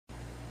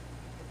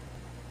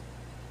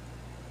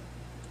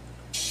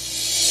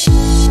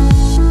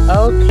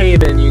Okay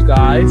then, you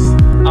guys.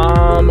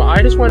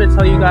 I just want to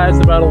tell you guys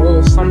about a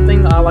little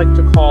something I like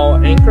to call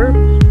Anchor.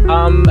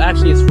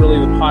 Actually, it's really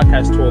the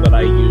podcast tool that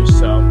I use,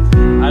 so,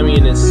 I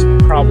mean, it's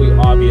probably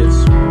obvious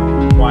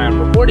why I'm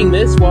recording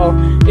this. Well,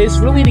 it's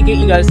really to get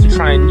you guys to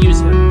try and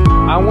use it.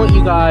 I want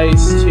you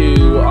guys to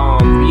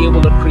be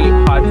able to create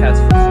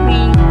podcasts for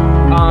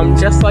free,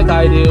 just like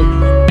I do.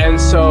 And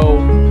so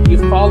you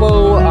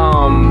follow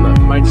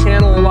my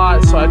channel a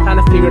lot, so I kind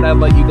of figured I'd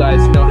let you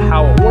guys know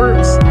how it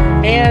works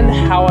and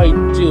how I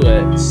do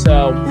it.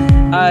 So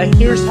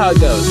here's how it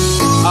goes.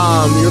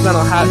 You're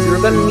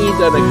gonna need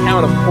an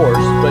account, of course,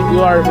 but you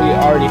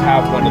already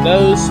have one of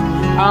those.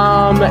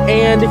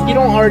 And if you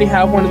don't already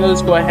have one of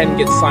those, go ahead and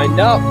get signed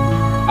up.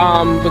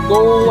 The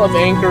goal of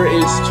Anchor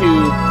is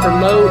to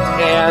promote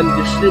and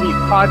distribute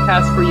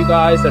podcasts for you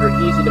guys that are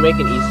easy to make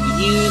and easy to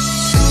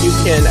use. You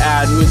can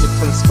add music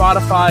from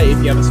Spotify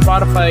if you have a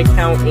Spotify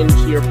account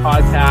into your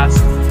podcast,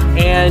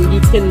 and you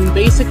can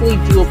basically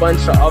do a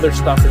bunch of other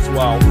stuff as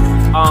well,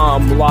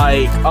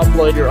 like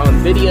upload your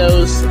own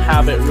videos,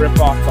 have it rip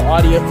off the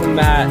audio from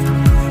that,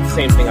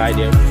 same thing I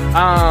do,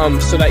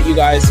 so that you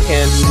guys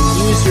can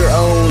use your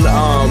own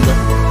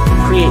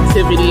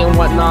creativity and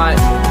whatnot.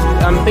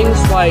 Things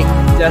like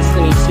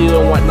Destiny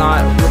 2 and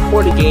whatnot,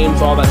 recorded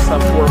games, all that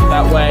stuff work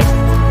that way.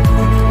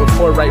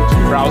 Record right to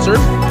the browser.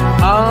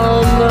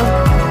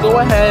 Go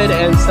ahead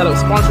and set up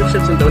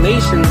sponsorships and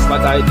donations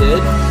like I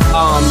did,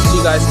 so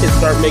you guys can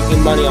start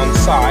making money on the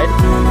side,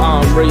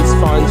 raise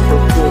funds for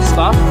cool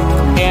stuff.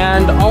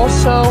 And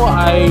also,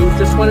 I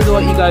just wanted to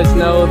let you guys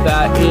know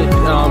that it,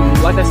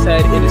 like I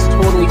said, it is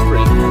totally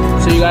free.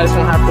 So you guys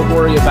don't have to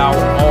worry about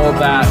all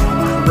that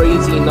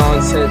crazy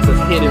nonsense of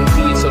hidden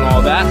fees and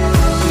all that.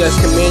 You guys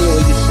can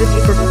manually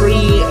distribute for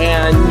free,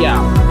 and yeah,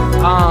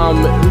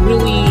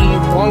 really,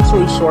 long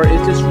story short,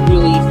 it's just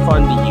really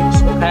fun to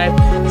use, okay?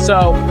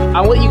 So,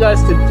 I want you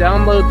guys to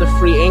download the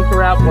free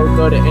Anchor app or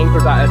go to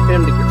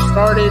anchor.fm to get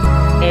started,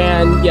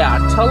 and yeah,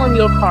 tell them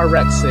your car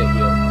wreck sent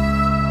you.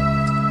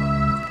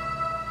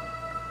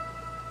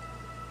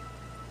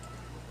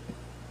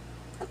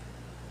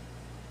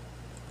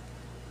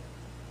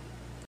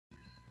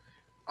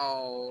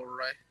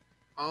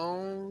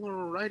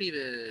 Alrighty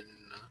then.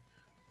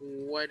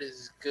 What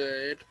is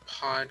good,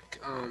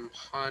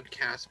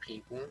 podcast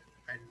people?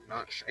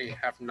 I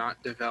have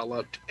not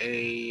developed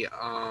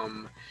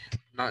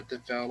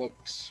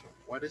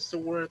what is the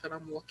word that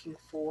I'm looking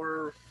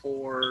for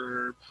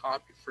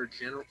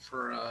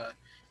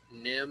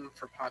NIM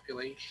for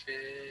population.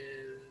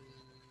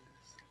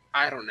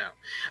 I don't know.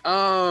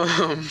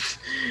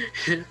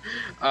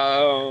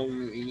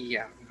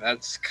 Yeah,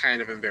 that's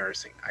kind of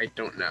embarrassing. I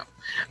don't know.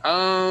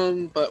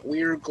 But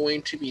we're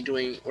going to be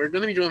doing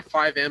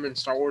 5M and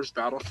Star Wars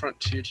Battlefront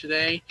 2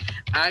 today.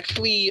 I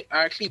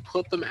actually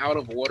put them out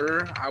of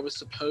order. I was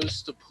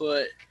supposed to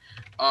put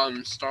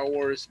Star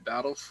Wars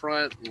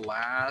Battlefront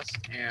last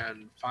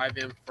and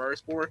 5M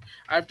first. Or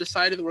I've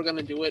decided that we're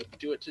gonna do it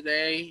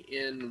today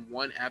in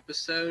one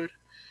episode.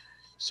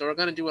 So we're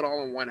gonna do it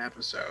all in one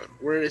episode.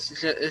 Where it's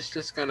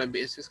just gonna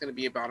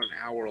be about an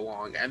hour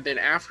long. And then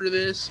after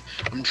this,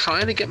 I'm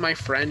trying to get my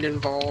friend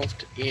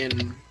involved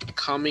in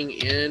coming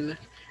in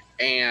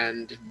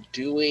and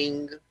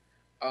doing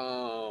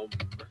the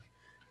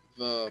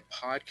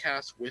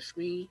podcast with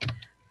me.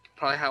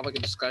 Probably have like a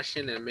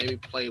discussion and maybe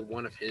play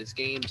one of his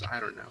games.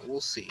 I don't know.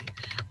 We'll see.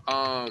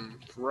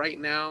 Right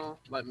now,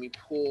 let me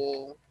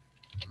pull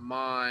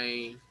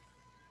my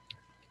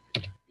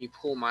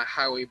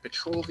highway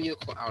patrol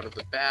vehicle out of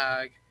the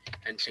bag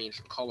and change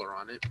the color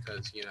on it,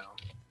 because, you know,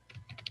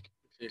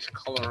 change the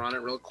color on it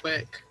real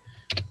quick.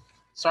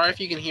 Sorry if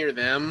you can hear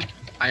them.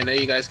 I know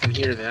you guys can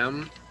hear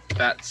them.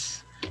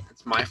 That's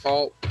my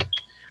fault.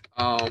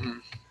 I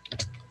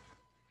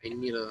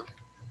need a...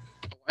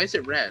 Why is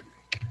it red?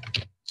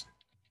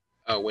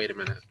 Oh, wait a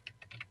minute.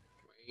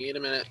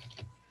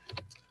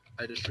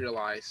 I just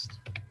realized.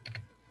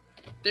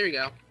 There we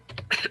go.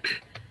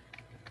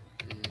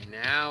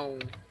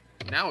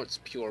 Now it's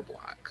pure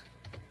black.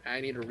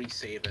 I need to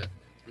resave it.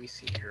 Let me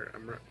see here.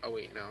 Oh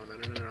wait, no.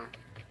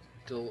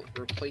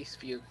 Replace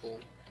vehicle.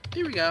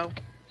 There we go.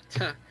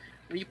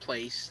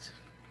 Replaced.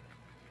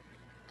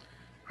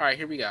 Alright,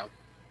 here we go.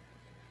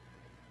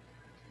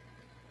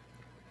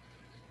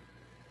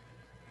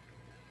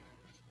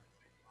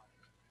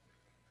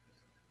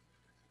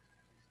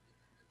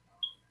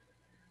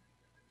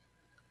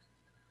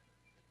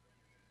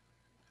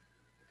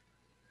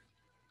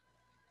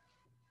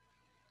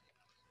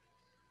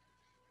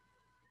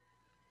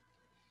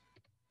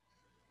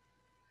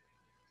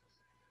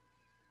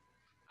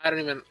 I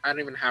don't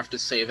even have to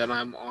say that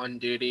I'm on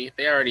duty.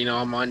 They already know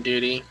I'm on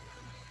duty.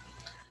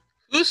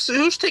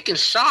 Who's taking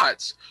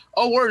shots?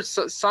 Oh, word!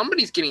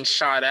 Somebody's getting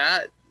shot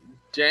at.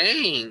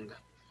 Dang.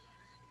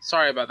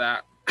 Sorry about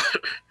that.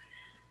 All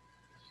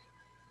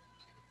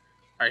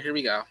right, here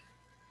we go.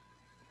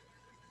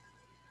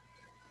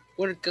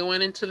 We're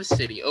going into the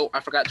city. Oh, I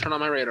forgot to turn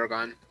on my radar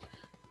gun.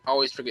 I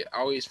always forget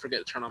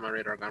to turn on my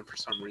radar gun for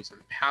some reason.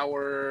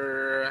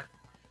 Power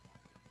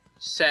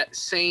set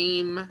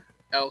same.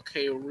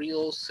 LK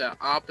real, set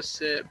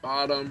opposite,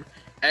 bottom,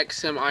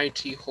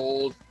 XMIT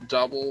hold,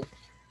 double.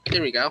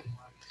 There we go.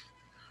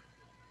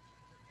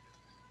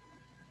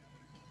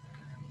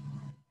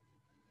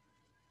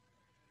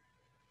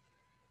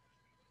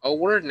 A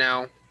word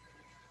now.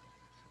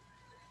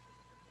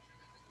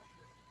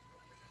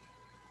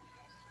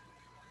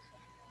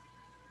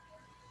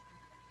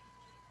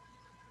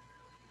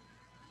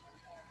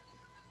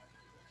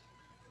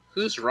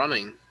 Who's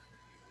running?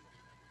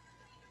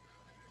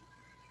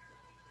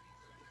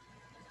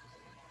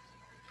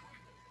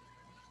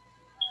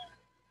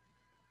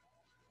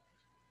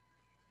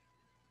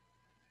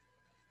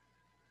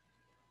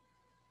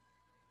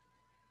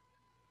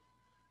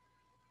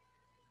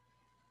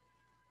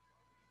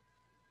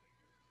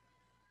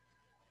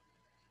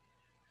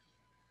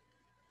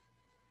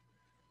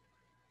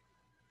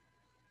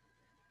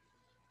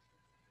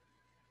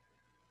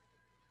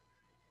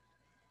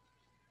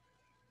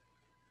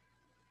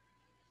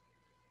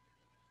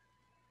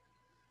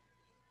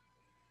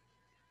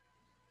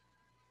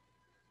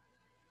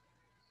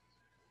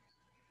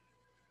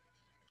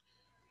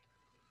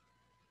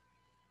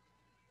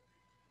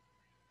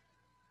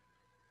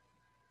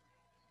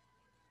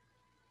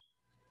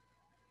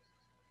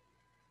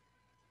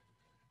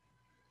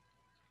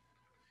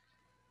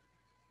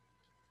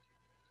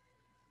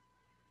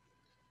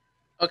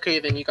 Okay,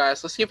 then, you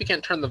guys, let's see if we can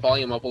turn the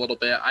volume up a little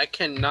bit. I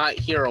cannot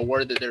hear a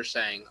word that they're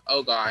saying.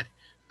 Oh, God.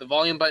 The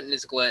volume button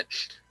is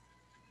glitched.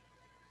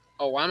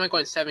 Oh, why am I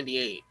going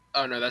 78?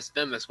 Oh, no, that's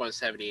them that's going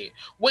 78.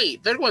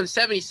 Wait, they're going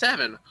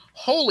 77.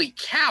 Holy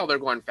cow, they're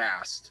going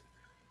fast.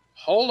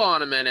 Hold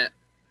on a minute.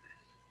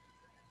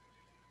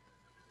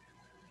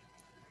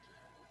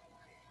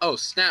 Oh,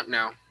 snap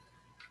now.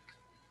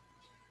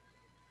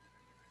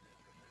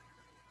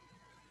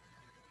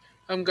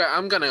 We're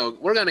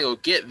gonna go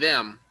get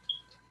them.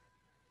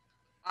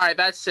 All right,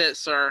 that's it,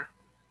 sir.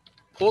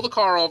 Pull the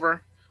car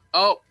over.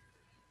 Oh.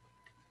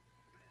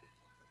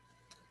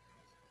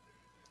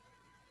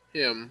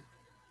 Him.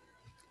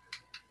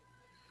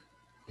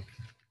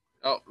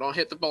 Oh, don't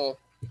hit the bowl.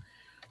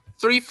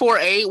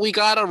 348, we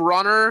got a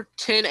runner,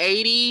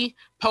 1080,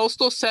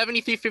 Postal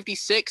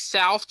 7356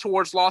 south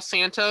towards Los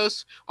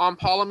Santos on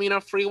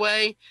Palomino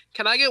Freeway.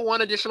 Can I get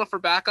one additional for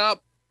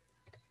backup?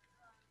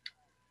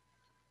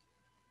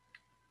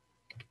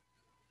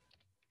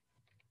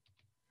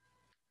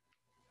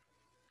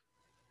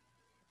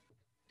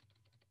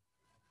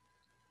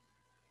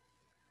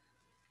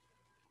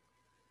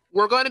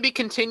 We're going to be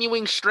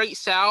continuing straight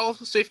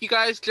south, so if you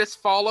guys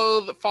just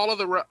follow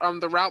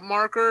the route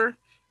marker,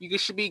 you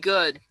should be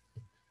good.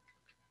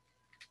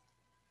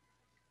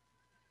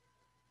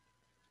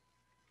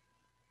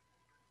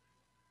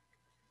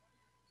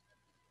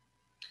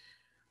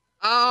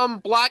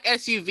 Black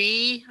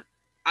SUV.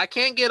 I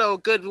can't get a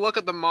good look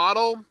at the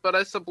model, but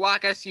it's a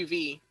black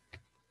SUV.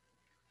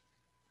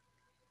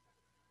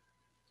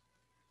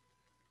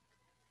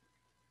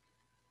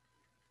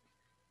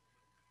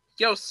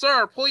 Yo,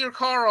 sir, pull your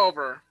car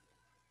over.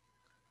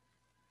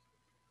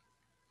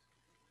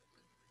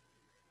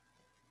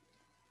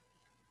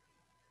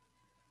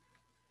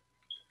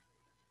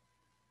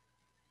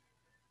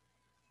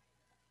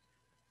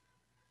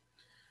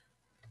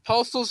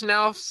 Postal's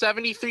now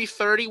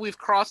 7330. We've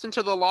crossed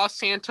into the Los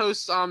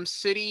Santos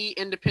city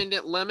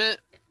independent limit.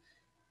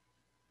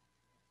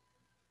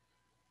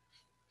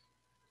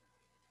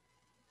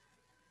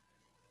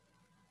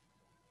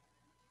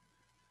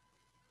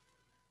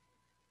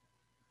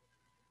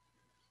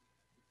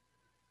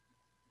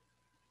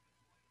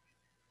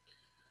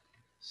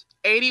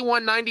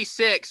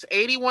 $81.96.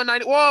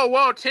 $81.90. Whoa,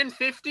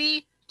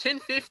 1050?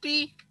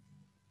 1050?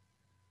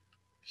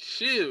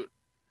 Shoot.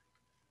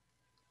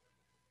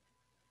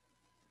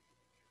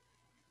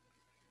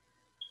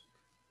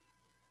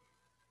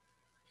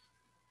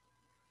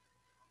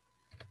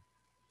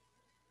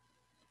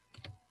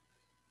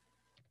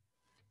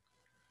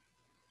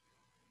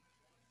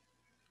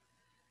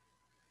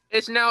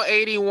 It's now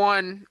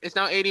 81. It's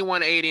now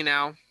 81.80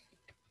 now.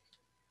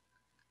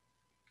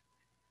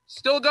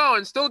 Still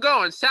going.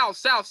 South,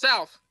 south,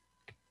 south.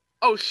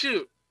 Oh,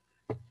 shoot.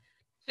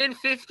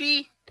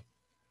 1050?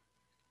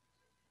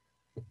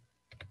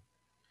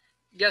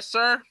 Yes,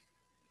 sir.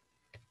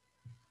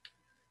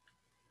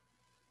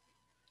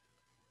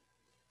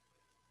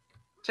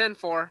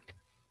 10-4.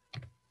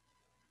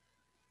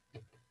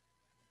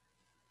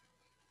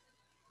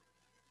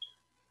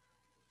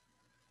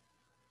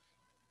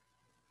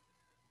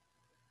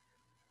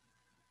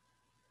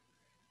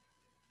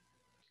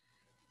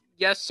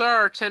 Yes,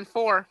 sir.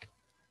 10-4.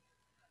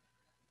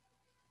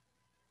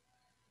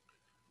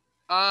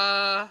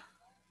 I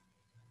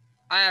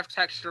have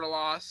texture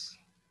loss.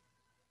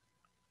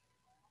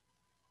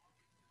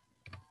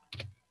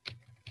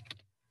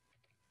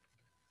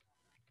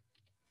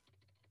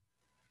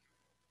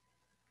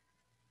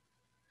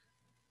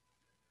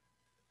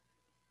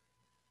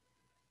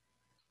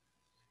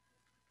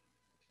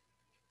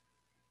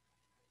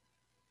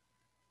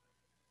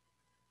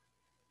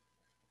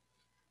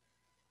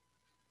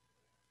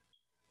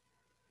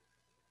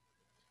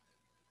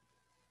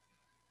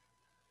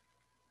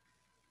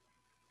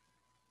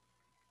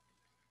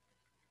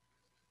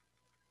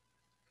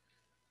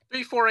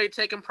 348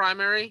 taking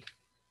primary.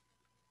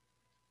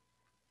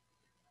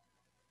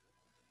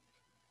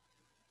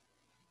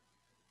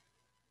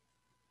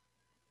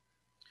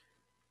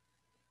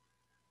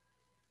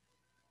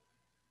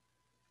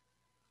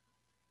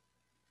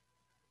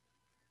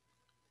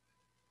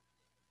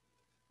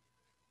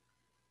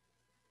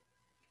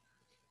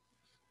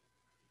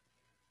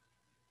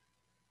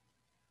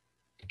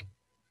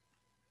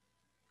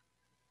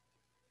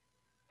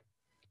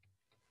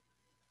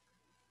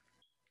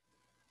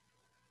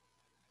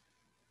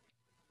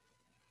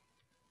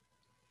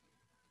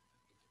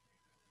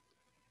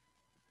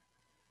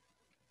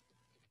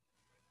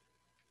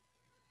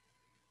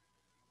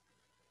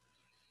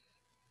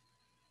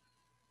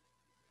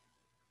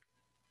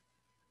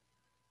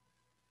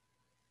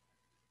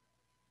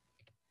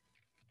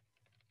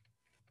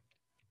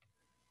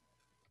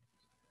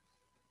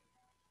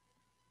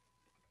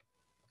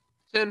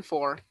 Ten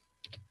four.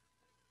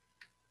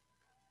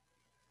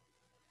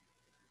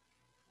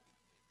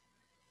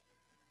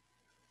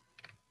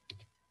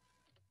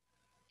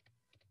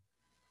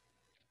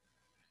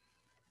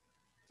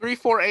 Three,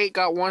 4, 8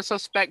 got one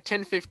suspect.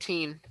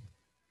 10-15.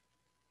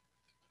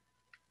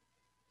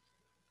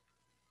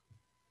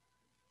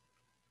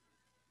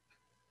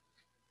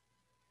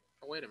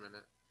 Oh, wait a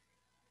minute.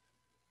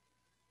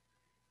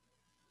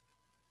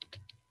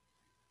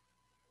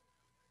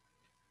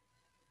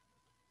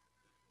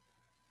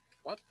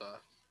 What the?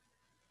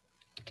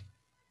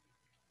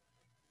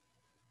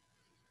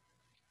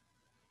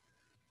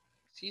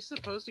 Is he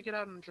supposed to get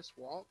out and just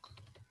walk?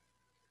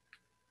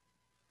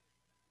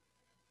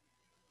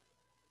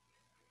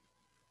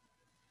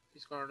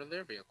 He's going to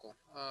their vehicle.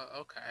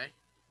 Okay.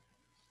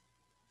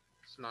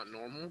 It's not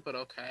normal, but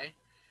okay.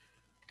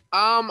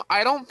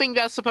 I don't think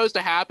that's supposed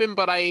to happen,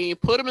 but I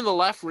put him in the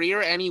left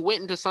rear and he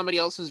went into somebody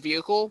else's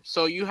vehicle,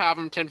 so you have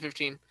him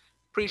 10-15.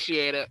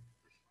 Appreciate it.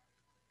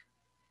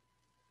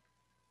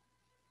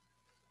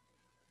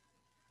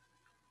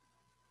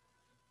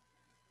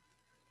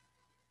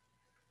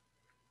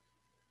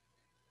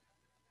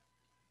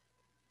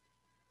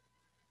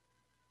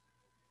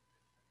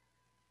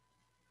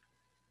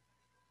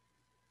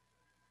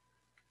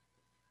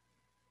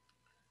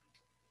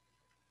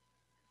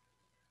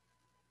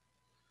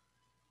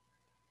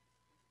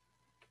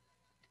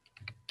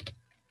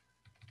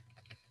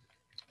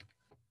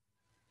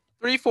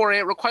 Three, 4,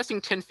 8 requesting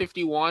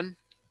 10-51.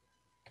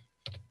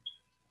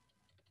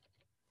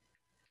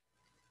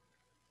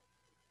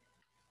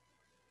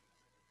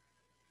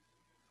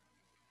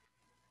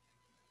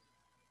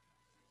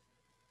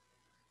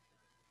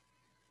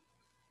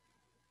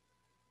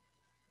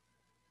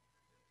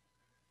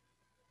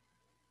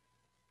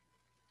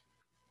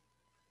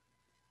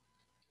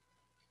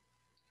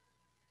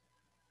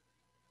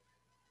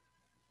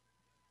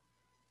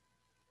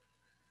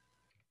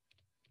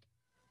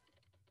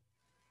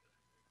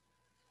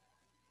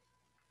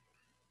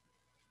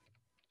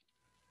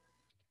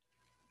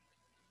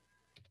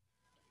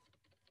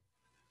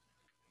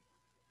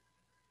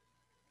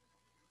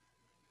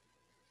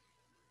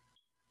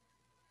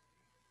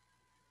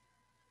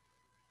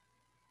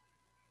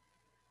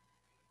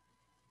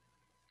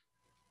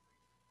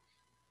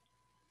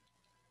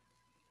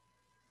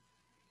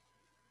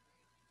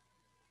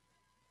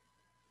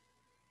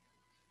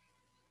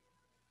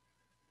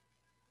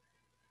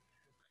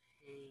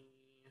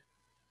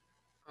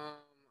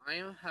 I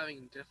am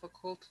having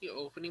difficulty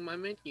opening my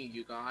menu,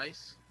 you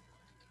guys.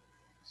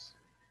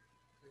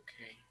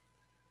 Okay.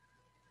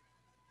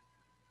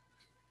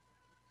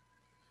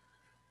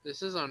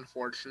 This is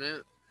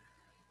unfortunate.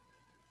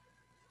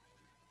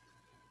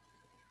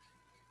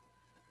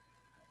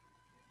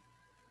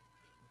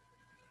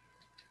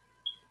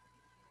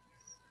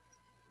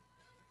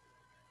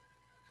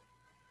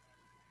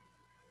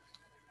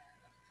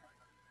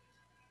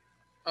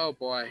 Oh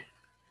boy.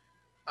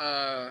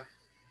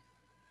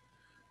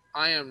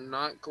 I am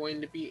not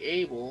going to be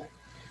able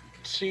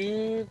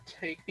to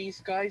take these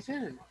guys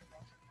in.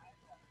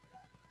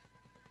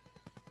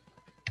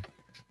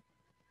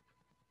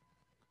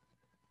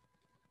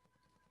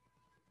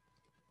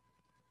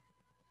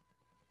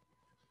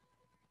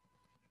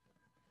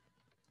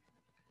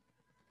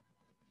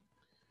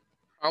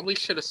 Probably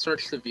should have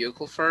searched the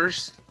vehicle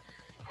first.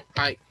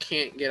 I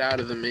can't get out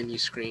of the menu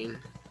screen.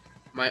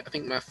 I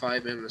think my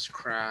 5M has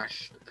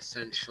crashed,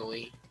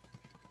 essentially.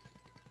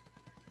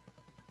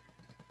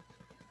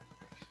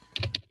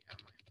 Yeah,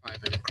 my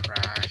 5M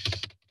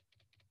crashed.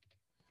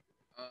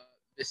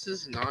 This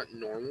is not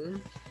normal.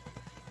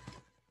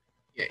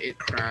 Yeah, it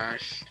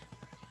crashed.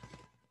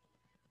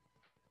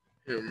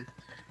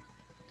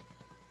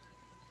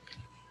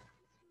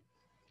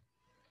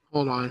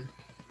 Hold on.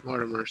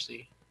 Lord of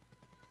mercy.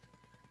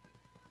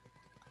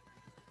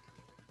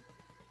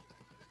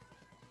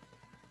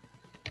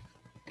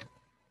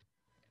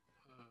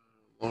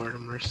 Lord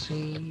of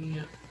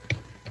mercy.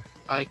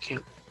 I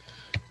can't.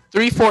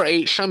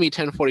 348, show me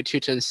 1042,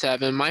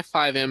 107. My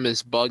 5M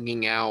is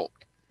bugging out.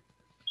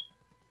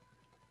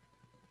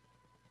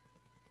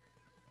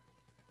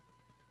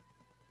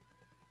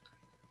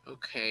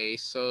 Okay,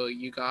 so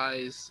you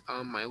guys,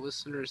 my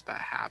listeners,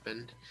 that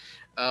happened.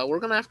 We're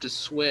gonna have to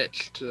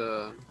switch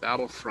to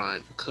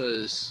Battlefront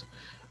because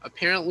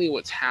apparently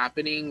what's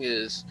happening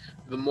is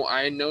the more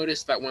I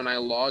noticed that when I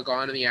log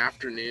on in the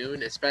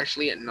afternoon,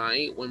 especially at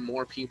night when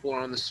more people are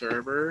on the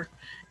server,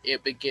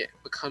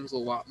 becomes a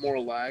lot more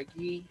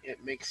laggy.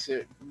 It makes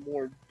it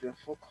more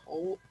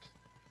difficult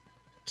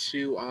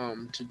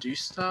to do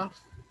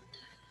stuff.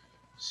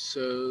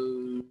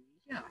 So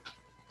yeah,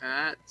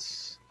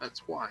 that's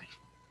why.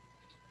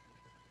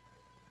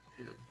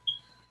 Yeah.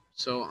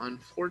 So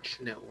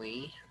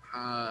unfortunately,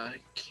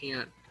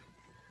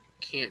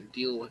 can't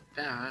deal with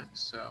that.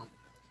 So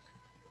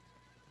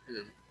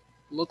hmm,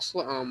 looks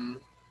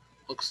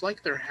looks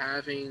like they're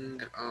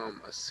having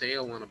a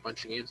sale on a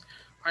bunch of games.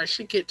 I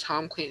should get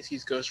Tom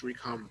Clancy's Ghost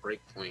Recon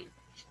Breakpoint.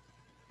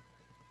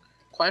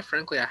 Quite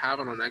frankly, I have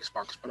it on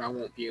Xbox, but I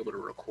won't be able to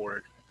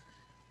record.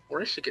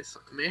 Or I should get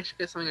some. Maybe I should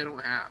get something I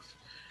don't have.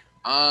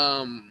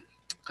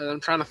 Because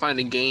I'm trying to find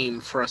a game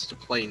for us to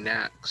play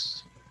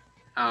next.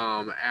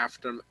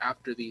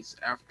 After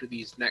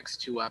these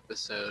next two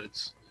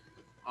episodes.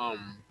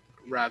 Um,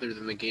 rather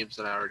than the games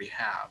that I already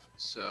have.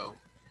 So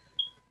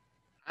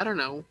I don't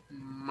know.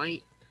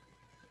 Might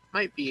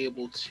be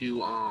able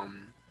to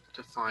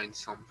find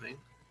something.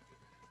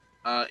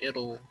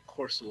 Of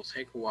course it'll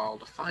take a while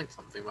to find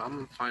something, but I'm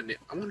gonna find it.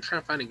 I'm gonna try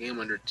to find a game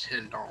under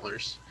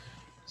 $10.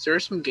 There are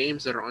some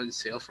games that are on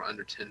sale for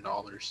under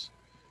 $10.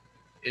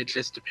 It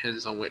just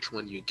depends on which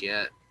one you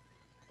get.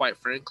 Quite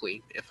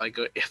frankly, if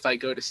I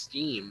go to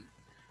Steam,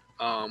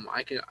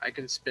 I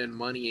can spend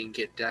money and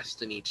get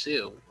Destiny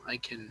 2. I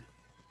can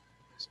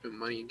spend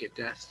money and get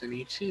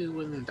Destiny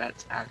 2, and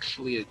that's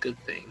actually a good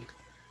thing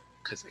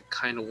because I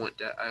kind of want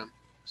that.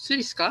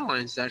 City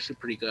Skylines is actually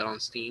pretty good on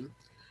Steam.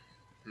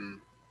 Hmm.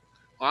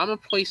 Well, I'm gonna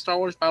play Star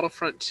Wars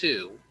Battlefront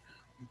 2,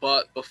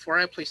 but before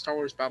I play Star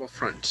Wars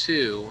Battlefront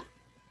 2,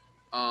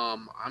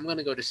 I'm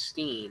gonna go to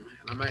Steam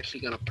and I'm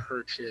actually gonna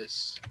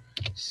purchase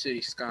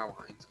City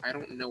Skylines. I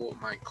don't know what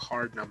my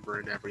card number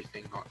and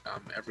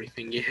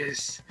everything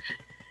is.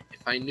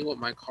 If I knew what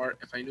my,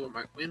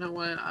 you know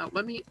what?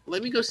 Let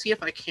me go see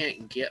if I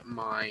can't get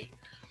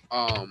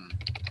um,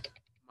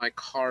 my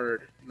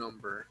card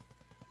number.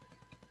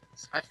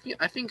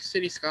 I think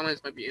City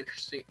Skylines might be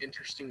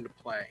interesting to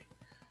play.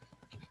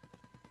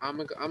 I'm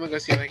gonna go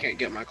see if I can't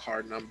get my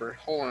card number.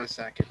 Hold on a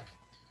second.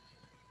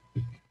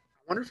 I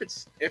wonder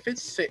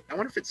I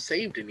wonder if it's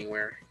saved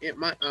anywhere. It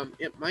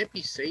might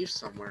be saved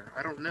somewhere.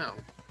 I don't know.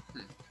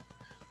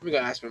 Let me go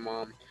ask my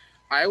mom.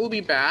 I will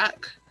be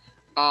back.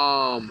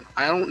 I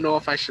don't know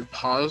if I should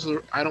pause.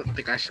 I don't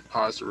think I should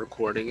pause the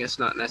recording. It's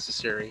not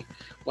necessary.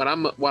 What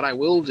I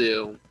will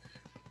do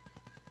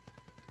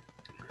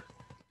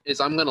is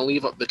I'm gonna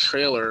leave up the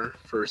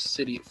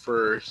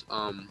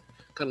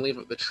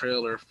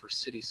trailer for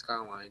City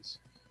Skylines,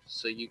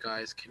 so you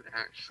guys can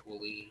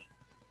actually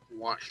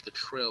watch the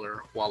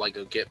trailer while I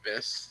go get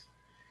this.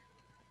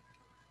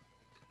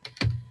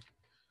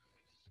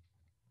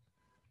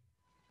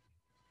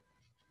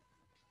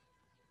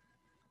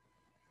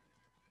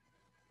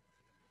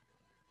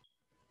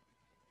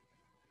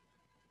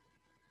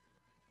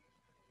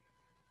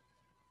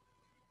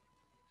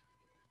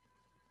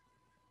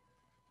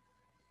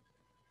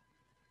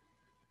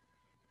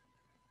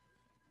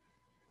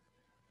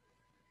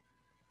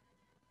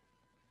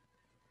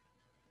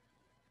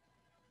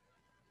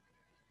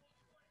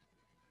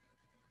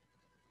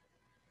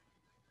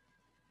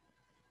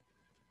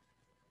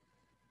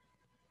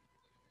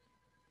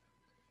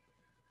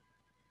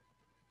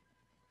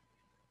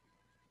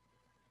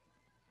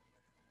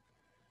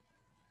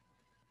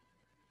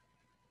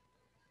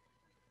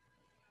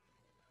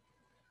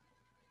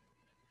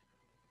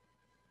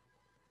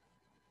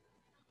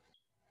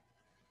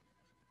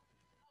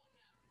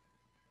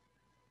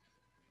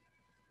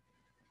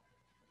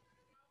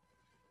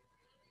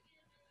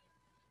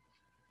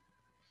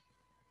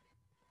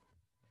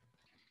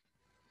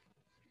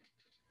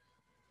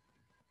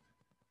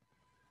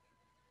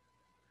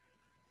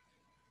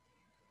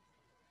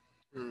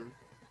 Hmm.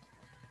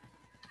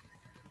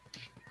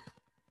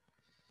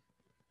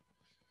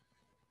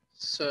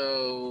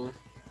 So,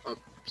 uh,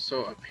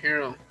 so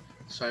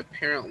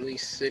apparently,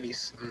 City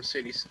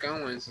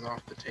Skylines is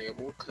off the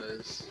table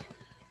because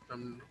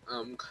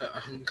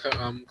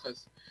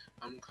because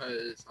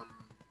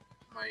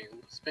my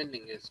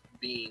spending is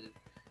being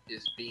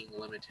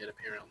limited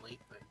apparently.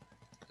 But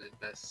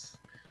that's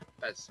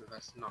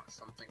not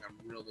something I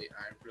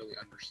really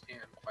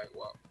understand quite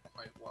well.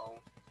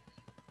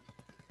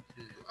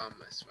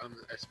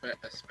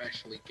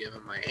 Especially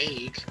given my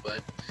age,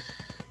 but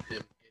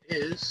it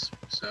is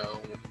so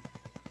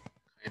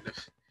kind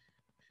of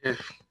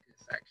it's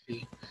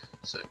actually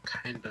so it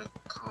kind of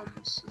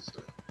comes as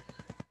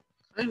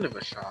a kind of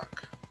a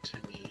shock to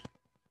me.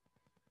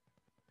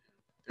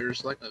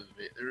 There's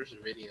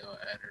video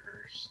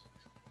editors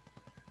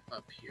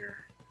up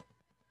here.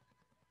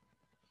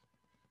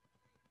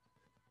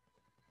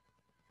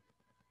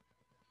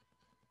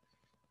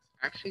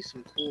 Actually,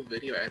 some cool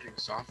video editing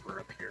software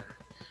up here.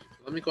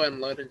 Let me go ahead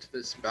and load into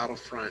this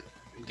Battlefront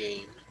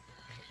game.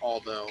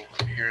 Although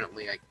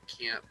apparently I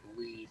can't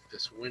leave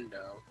this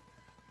window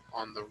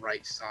on the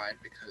right side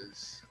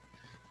because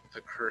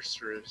the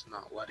cursor is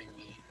not letting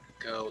me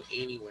go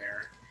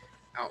anywhere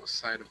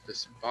outside of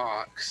this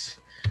box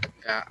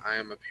that I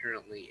am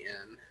apparently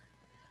in.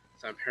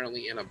 So I'm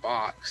apparently in a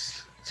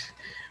box,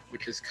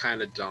 which is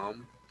kind of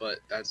dumb, but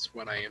that's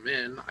what I am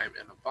in. I'm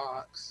in a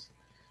box.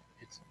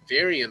 It's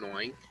very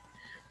annoying.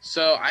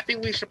 So I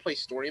think we should play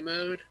story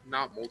mode,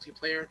 not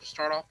multiplayer to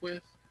start off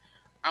with.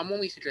 I'm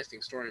only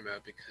suggesting story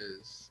mode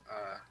because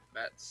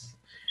that's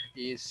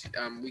is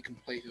we can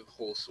play through the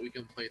whole, so we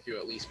can play through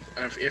at least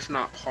if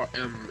not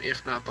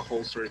the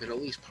whole story, then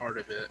at least part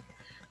of it.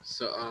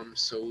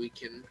 So we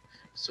can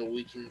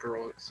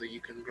grow, so you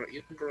can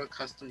grow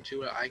accustomed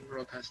to it. I can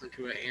grow accustomed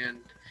to it, and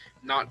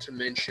not to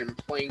mention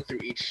playing through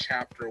each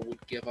chapter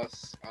would give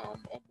us a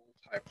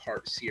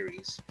multi-part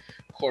series.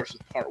 Of course,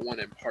 with part 1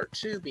 and part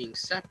 2 being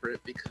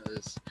separate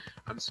because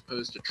I'm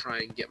supposed to try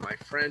and get my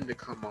friend to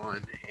come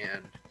on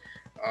and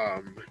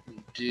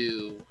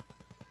do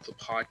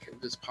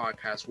this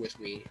podcast with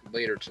me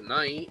later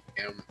tonight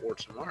or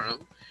tomorrow.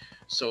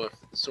 So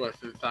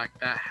if in fact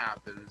that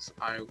happens,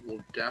 I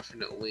will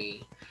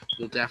definitely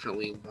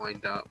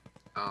wind up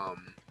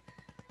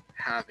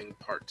having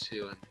part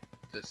 2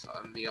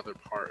 and the other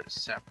part is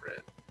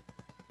separate.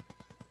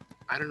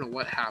 I don't know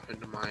what's happening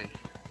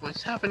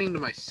to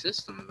my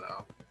system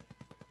though.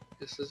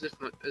 It's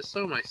as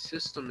though my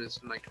system is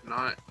like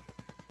not.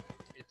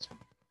 It's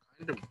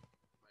kind of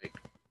like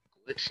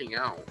glitching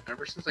out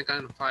ever since I got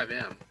into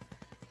 5M.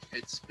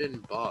 It's been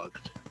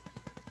bugged.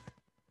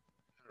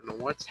 I don't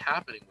know what's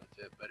happening with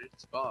it, but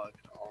it's bugged,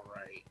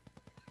 alright.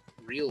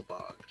 Real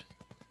bugged.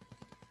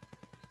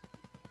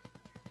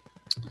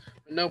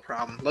 But no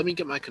problem. Let me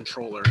get my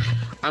controller.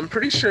 I'm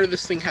pretty sure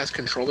this thing has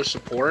controller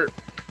support,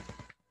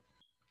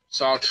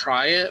 so I'll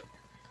try it.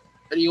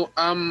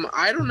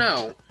 I don't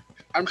know.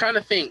 I'm trying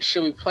to think.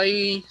 Should we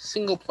play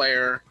single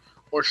player,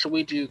 or should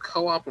we do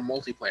co-op or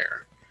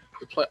multiplayer?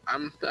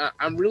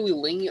 I'm really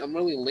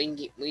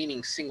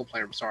leaning single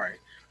player. I'm sorry.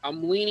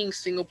 I'm leaning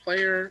single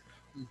player,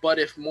 but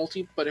if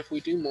we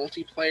do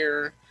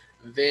multiplayer,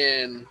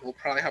 then we'll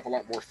probably have a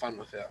lot more fun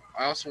with it.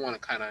 I also want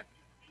to kind of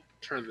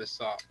turn this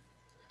up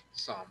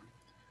some.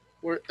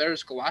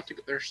 There's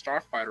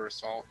Starfighter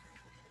Assault.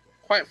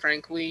 Quite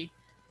frankly,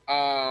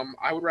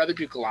 I would rather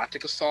do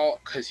Galactic Assault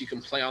because you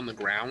can play on the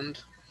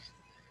ground.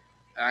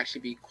 That'd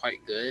actually be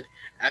quite good.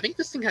 I think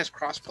this thing has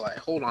crossplay.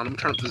 Hold on, let me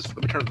turn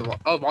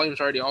the volume's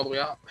already all the way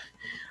up.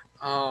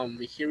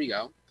 Here we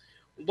go.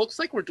 Looks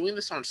like we're doing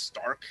this on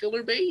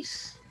Starkiller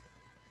base.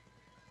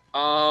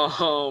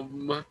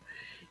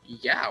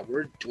 Yeah,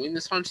 we're doing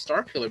this on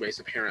Starkiller base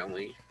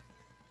apparently.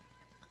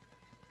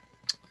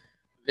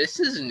 This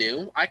is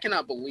new. I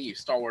cannot believe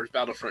Star Wars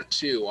Battlefront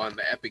 2 on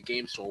the Epic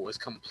Game Store was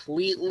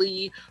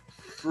completely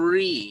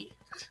free.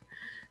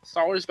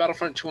 Star Wars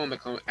Battlefront 2 on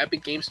the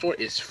Epic Game Store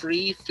is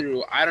free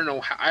through, I don't know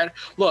how,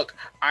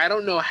 I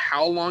don't know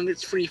how long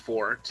it's free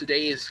for.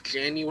 Today is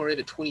January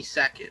the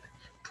 22nd,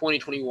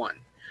 2021.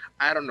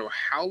 I don't know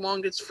how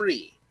long it's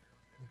free,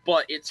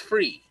 but it's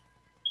free.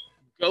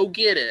 Go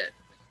get it.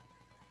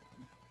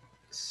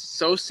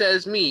 So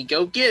says me.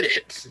 Go get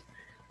it.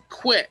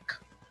 Quick.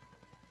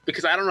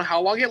 Because I don't know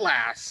how long it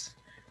lasts.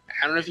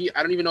 I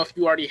don't even know if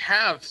you already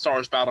have Star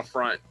Wars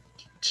Battlefront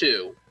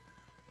 2.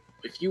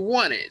 If you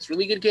want it, it's a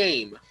really good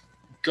game.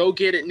 Go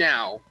get it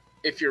now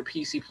if you're a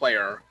PC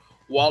player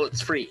while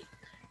it's free.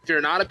 If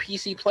you're not a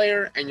PC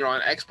player and you're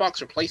on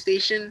Xbox or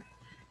PlayStation,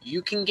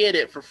 you can get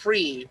it for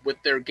free with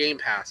their Game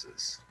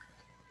Passes.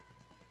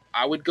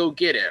 I would go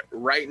get it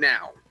right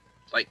now.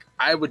 Like,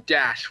 I would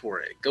dash for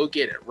it. Go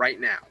get it right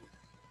now.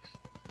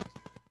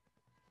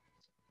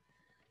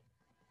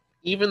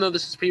 Even though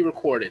this is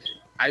pre-recorded,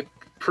 I'm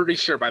pretty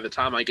sure by the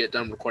time I get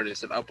done recording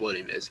this and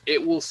uploading this,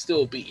 it will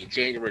still be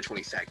January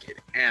 22nd.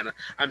 And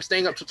I'm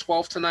staying up to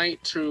 12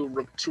 tonight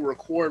to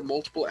record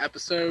multiple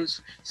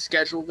episodes,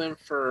 schedule them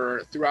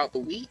for throughout the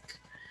week.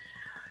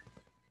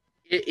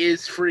 It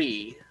is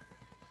free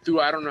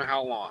through I don't know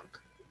how long.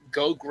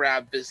 Go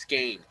grab this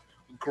game.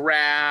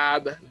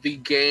 Grab the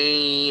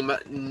game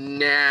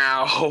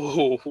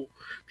now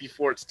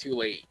before it's too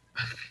late.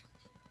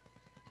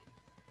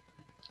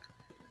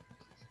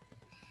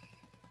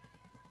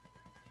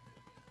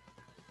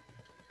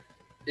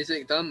 Is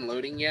it done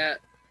loading yet?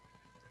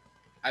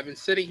 I've been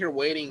sitting here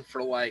waiting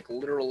for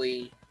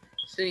literally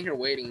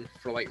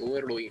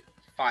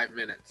 5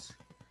 minutes.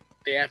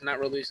 They have not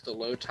released the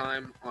load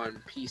time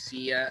on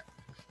PC yet.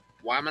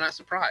 Why am I not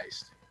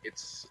surprised?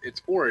 It's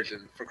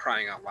Origin, for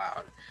crying out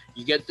loud.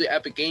 You get the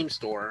Epic Game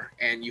Store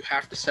and you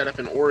have to set up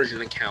an Origin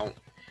account,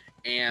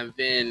 and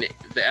then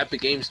the Epic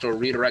Game Store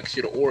redirects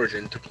you to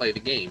Origin to play the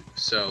game.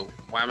 So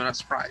why am I not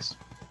surprised?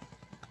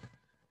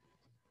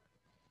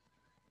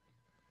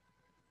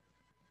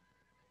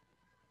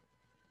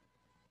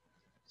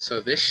 So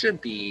this should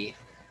be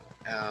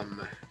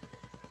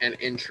an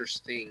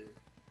interesting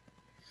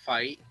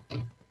fight. I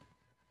don't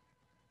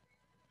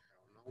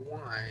know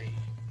why.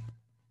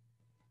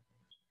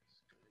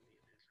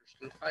 It's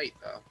going to be an interesting fight,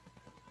 though.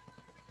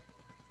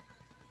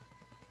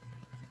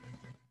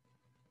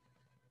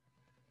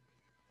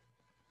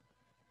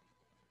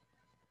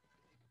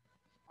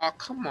 Oh,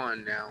 come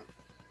on now.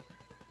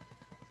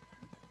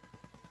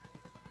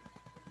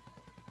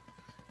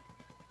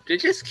 Did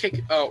it just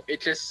kick? Oh,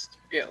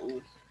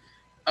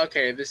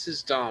 okay, this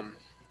is dumb.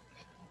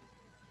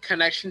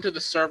 Connection to the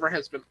server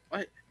has been...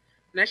 What?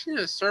 Connection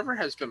to the server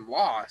has been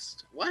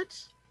lost. What?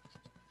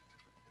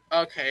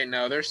 Okay,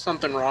 no, there's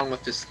something wrong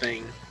with this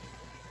thing.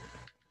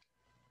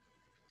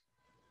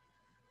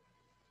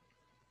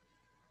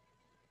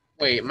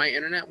 Wait, my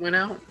internet went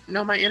out?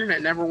 No, my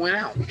internet never went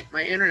out.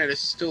 My internet is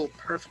still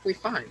perfectly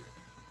fine.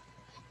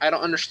 I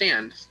don't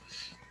understand.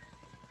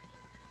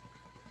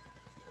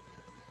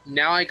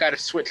 Now I gotta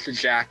switch to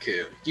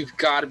Jakku. You've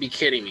gotta be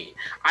kidding me.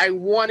 I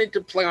wanted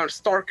to play on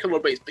Star Killer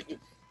Base, but you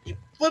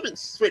flippin'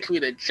 switched me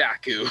to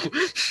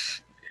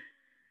Jakku.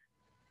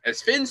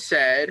 As Finn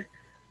said,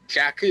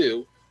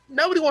 Jakku.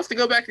 Nobody wants to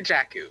go back to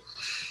Jakku.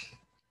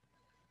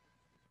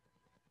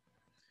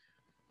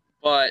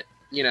 But,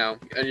 you know,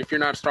 if you're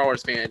not a Star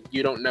Wars fan,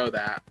 you don't know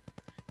that.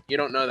 You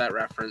don't know that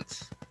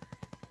reference.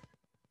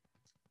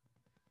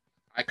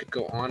 I could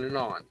go on and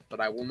on, but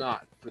I will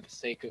not for the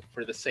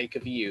sake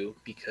of you,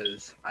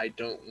 because I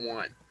don't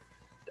want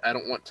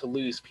to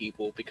lose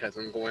people because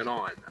I'm going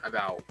on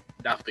about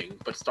nothing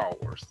but Star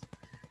Wars.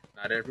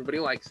 Not everybody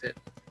likes it.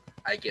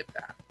 I get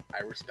that.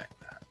 I respect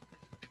that.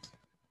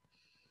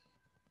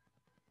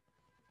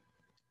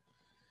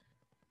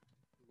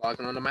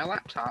 Logging onto my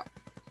laptop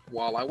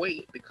while I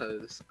wait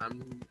because I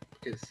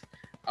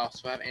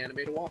also have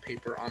animated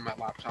wallpaper on my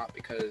laptop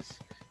because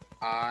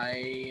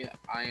I'm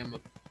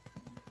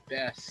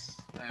best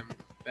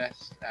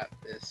at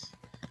this.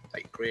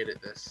 Like, great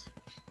at this.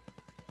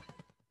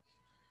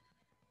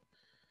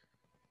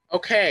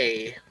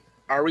 Okay,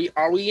 are we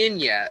in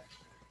yet?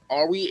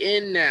 Are we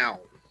in now?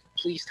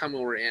 Please tell me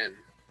we're in.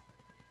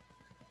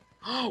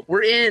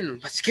 We're in.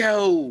 Let's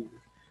go.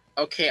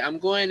 Okay, I'm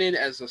going in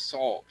as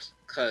assault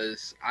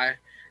because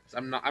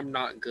I'm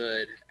not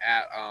good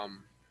at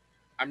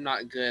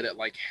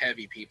like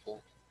heavy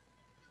people.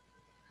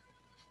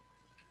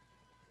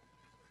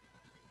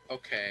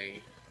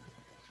 Okay.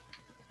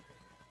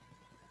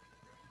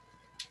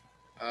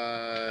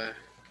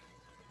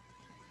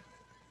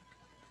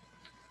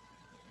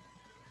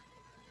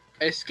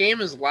 This game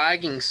is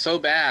lagging so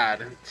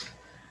bad.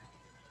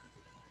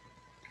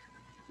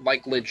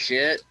 Like,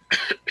 legit.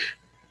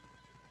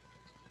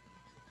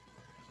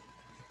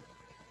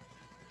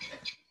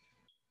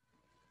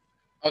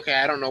 Okay,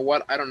 I don't know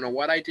what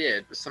I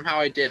did, but somehow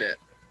I did it.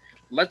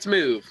 Let's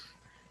move.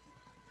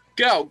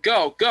 Go,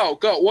 go, go,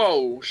 go.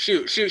 Whoa,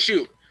 shoot, shoot,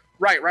 shoot.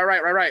 Right.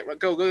 Go,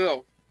 go,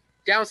 go.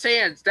 Down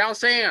sands, down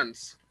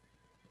sands.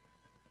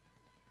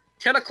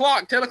 10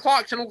 o'clock, 10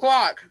 o'clock, 10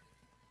 o'clock.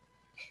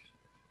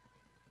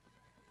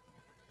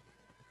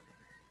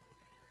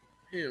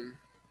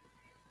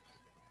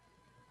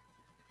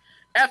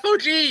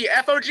 FOG,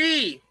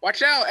 FOG.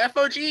 Watch out,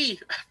 FOG.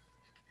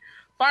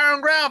 Fire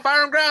on ground,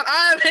 fire on ground.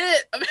 I'm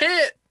hit, I'm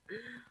hit.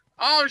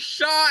 I'm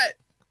shot.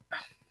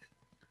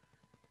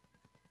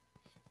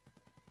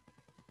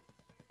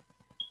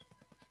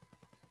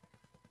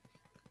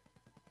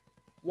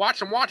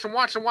 Watch him, watch him,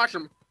 watch him, watch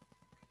him.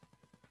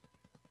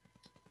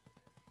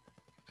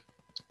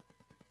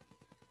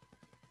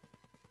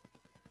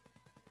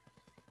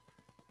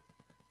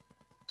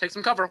 Take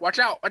some cover. Watch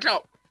out, watch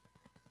out.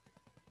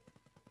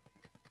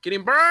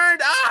 Getting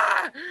burned.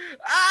 Ah!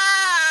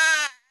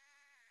 Ah!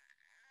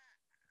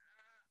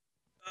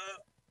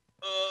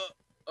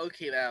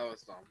 Okay, that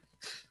was dumb.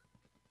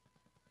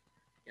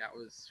 Yeah, it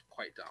was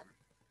quite dumb.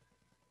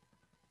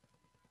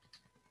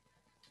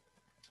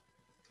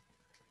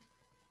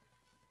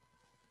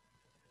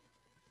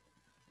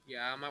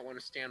 Yeah, I might want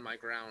to stand my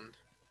ground.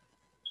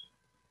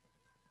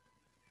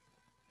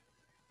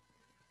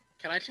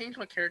 Can I change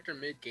my character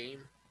mid-game?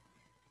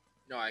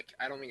 No, I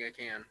don't think I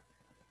can.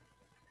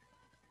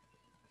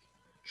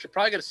 Should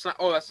probably get a sniper.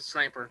 Oh, that's a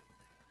sniper.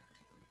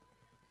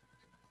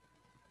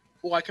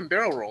 Oh, I can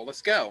barrel roll.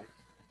 Let's go.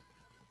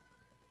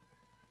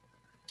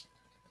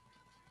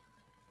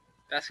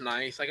 That's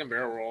nice. I can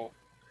barrel roll.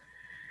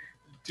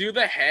 Do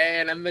the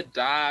head and the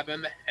dive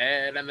and the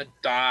head and the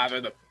dive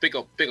and the big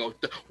ol'.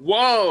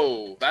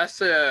 Whoa!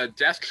 That's a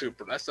death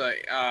trooper. That's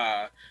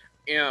a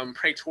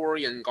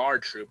Praetorian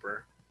Guard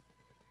trooper.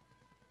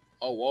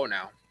 Oh, whoa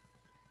now.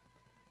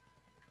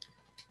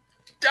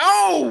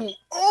 Oh!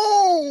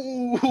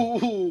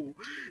 Oh!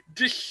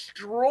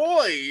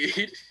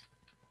 Destroyed!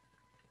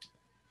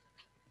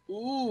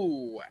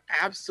 Ooh,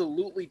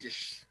 absolutely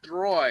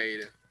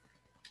destroyed.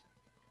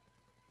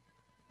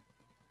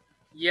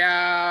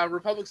 Yeah,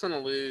 Republic's gonna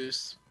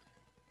lose.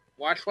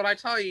 Watch what I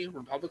tell you.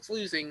 Republic's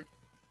losing.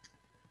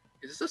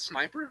 Is this a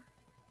sniper?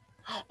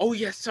 Oh,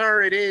 yes,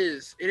 sir, it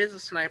is. It is a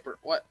sniper.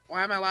 What?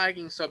 Why am I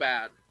lagging so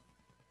bad?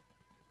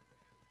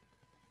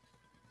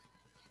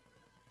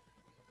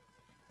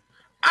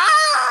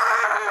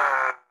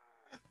 Ah!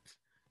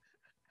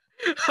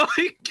 Oh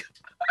my God.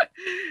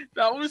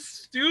 That was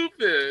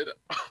stupid.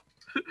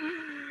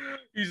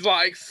 He's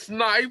like,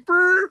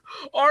 sniper?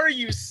 Are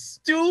you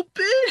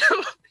stupid?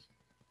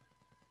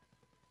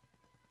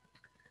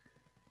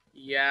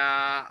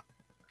 Yeah.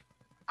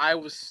 I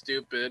was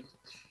stupid.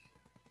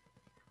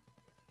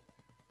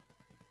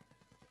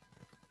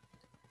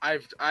 I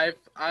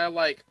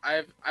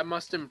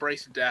must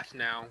embrace death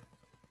now.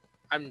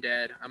 I'm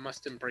dead. I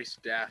must embrace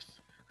death.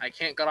 I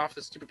can't get off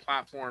this stupid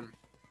platform.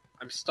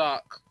 I'm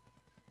stuck.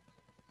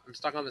 I'm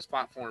stuck on this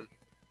platform.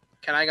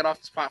 Can I get off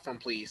this platform,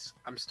 please?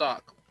 I'm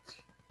stuck.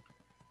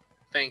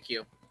 Thank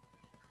you.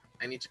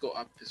 I need to go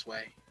up this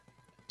way.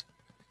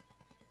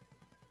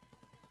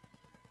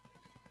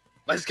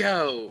 Let's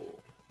go!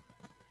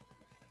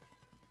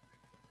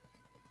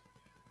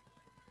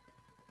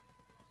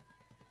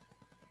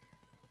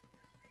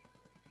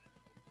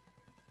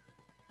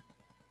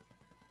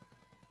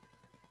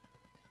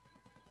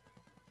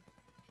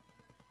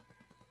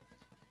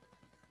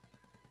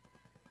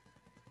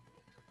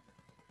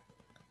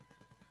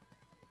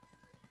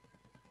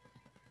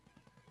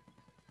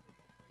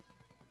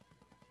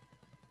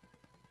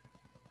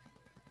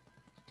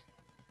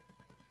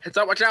 Heads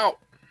up, watch out!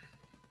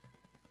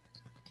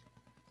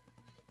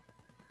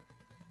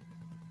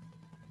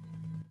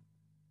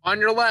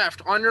 On your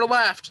left, on your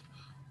left!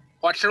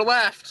 Watch your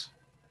left!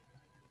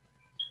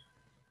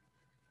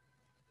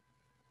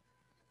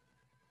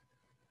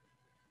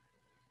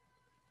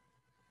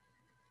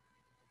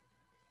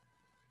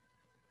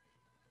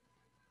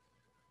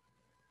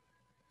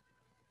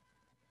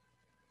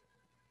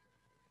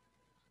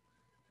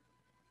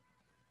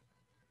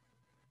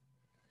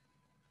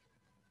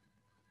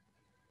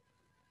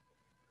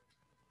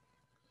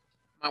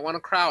 I want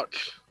to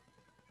crouch.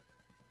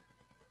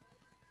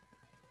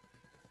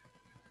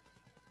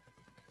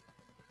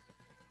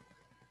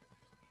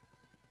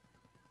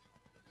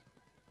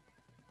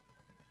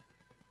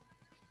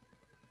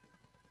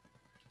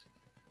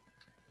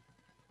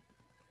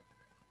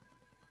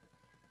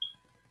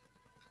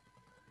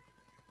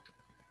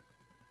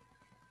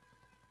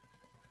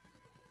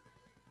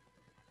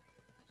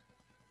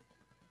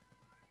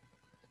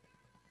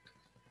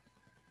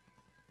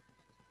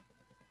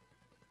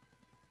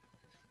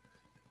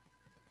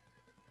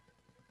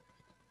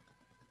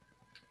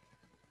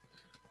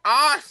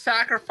 Ah,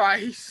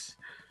 sacrifice!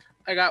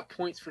 I got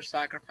points for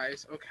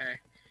sacrifice. Okay.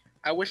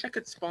 I wish I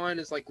could spawn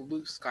as like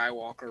Luke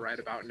Skywalker right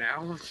about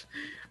now.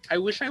 I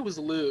wish I was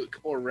Luke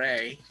or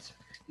Rey.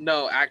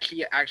 No,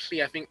 actually, I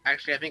think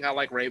I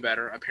like Rey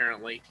better.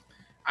 Apparently,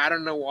 I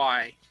don't know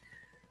why.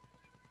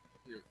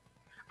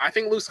 I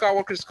think Luke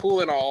Skywalker's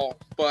cool and all,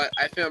 but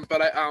I think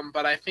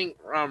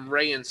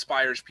Rey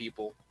inspires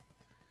people.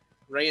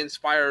 Rey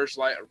inspires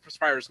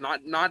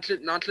not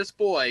just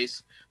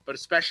boys, but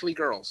especially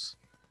girls.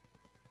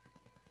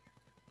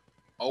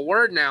 Oh,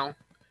 word now.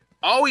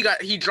 Oh,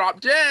 he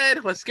dropped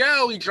dead. Let's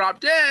go. He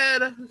dropped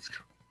dead.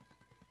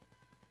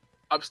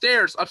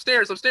 Upstairs,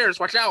 upstairs, upstairs.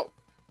 Watch out.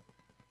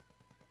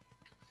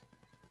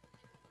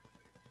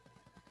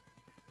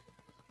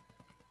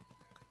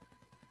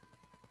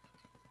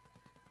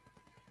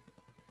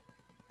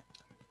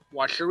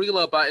 Watch the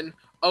reload button.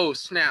 Oh,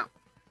 snap.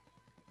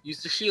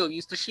 Use the shield,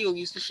 use the shield,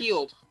 use the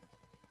shield.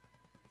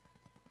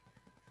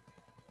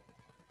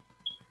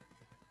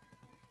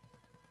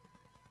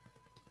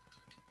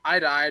 I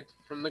died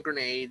from the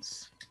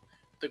grenades.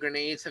 The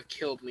grenades have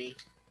killed me.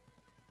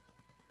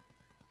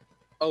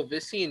 Oh,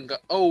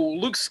 oh,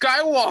 Luke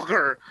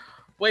Skywalker!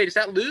 Wait, is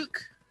that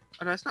Luke?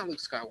 Oh, no, that's not Luke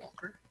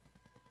Skywalker.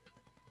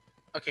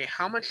 Okay,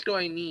 how much do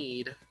I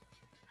need?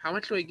 How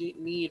much do I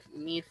need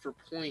for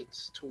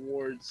points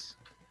towards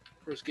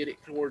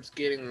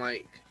getting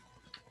like?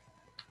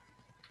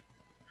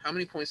 How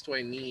many points do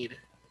I need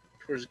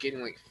towards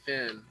getting like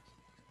Finn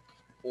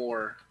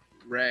or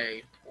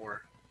Rey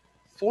or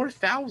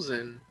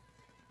 4,000?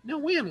 No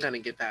way I'm gonna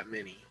get that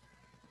many.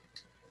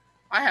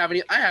 I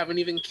haven't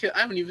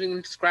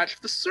even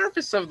scratched the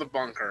surface of the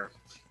bunker.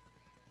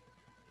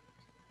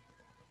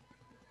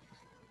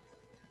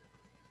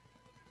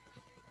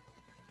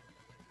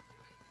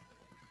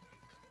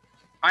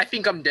 I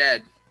think I'm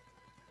dead.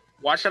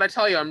 Why should I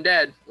tell you I'm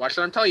dead? Why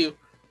should I tell you?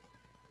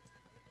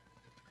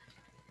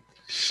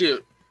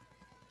 Shoot.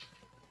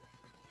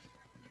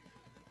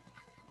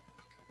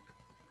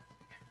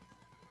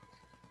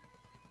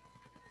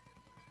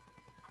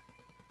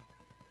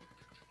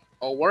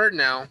 Oh, word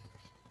now.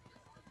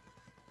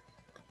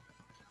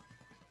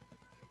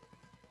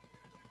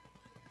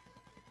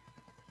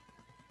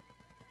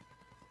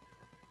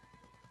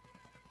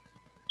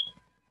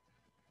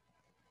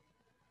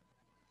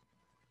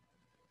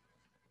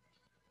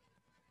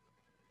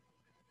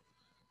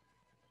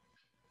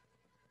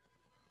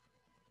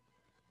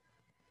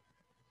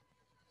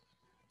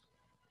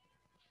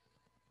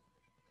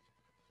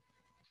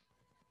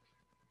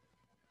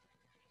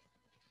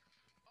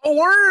 Oh,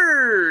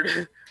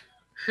 word!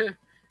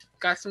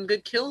 Got some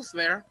good kills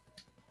there.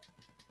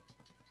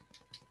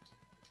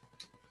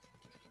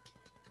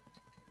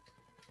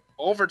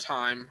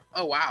 Overtime.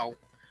 Oh, wow.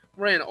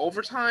 We're in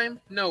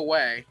overtime? No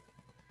way.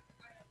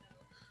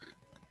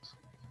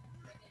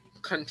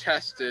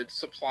 Contested.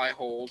 Supply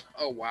hold.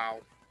 Oh, wow.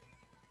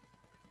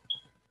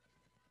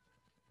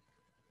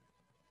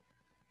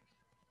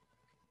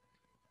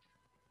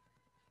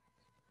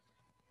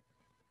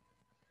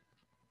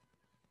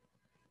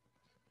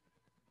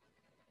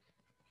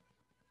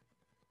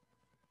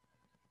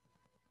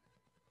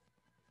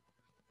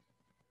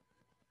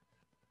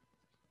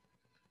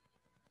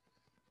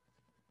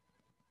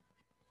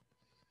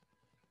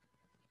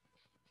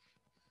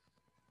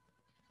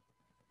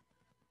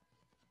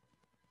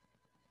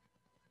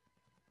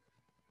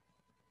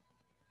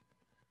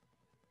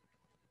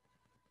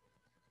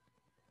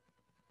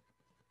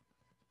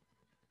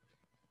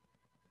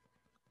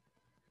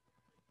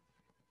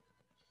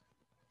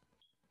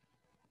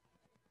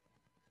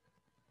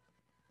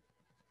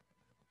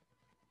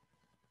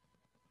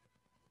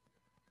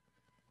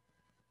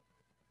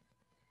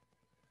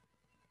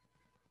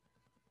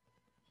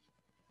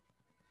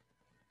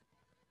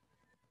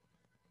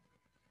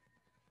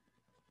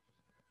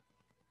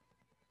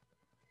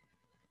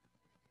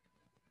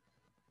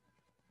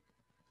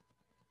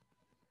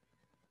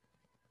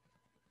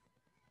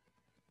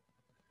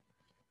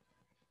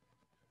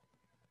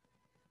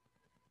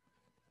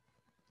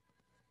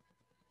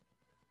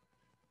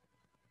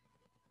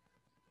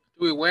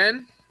 Do we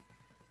win?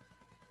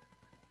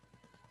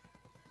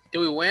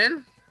 Do we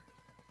win?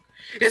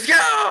 Let's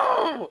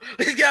go!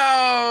 Let's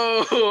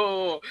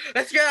go!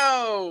 Let's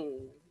go!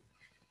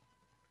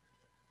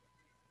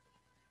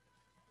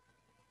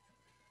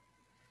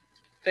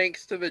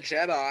 Thanks to the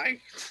Jedi.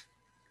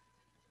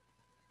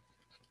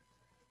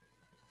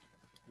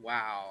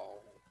 Wow.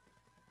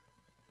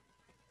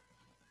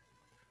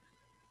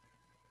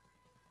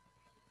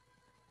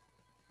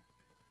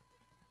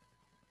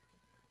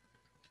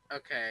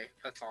 Okay,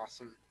 that's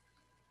awesome.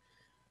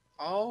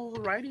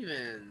 Alrighty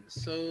then.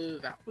 So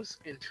that was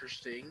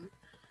interesting.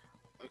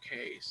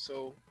 Okay,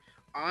 so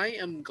I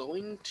am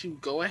going to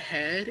go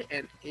ahead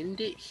and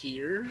end it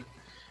here.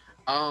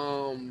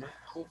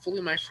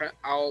 Hopefully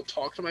I'll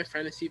talk to my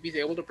friend and see if he's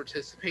able to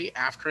participate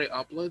after I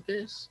upload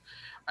this.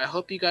 I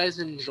hope you guys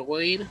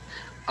enjoyed.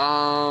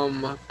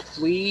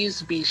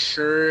 Please be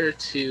sure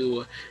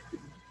to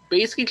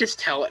basically just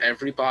tell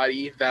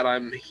everybody that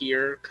I'm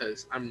here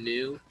because I'm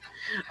new.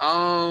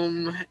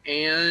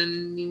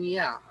 And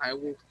yeah, I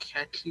will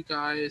catch you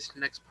guys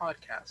next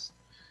podcast.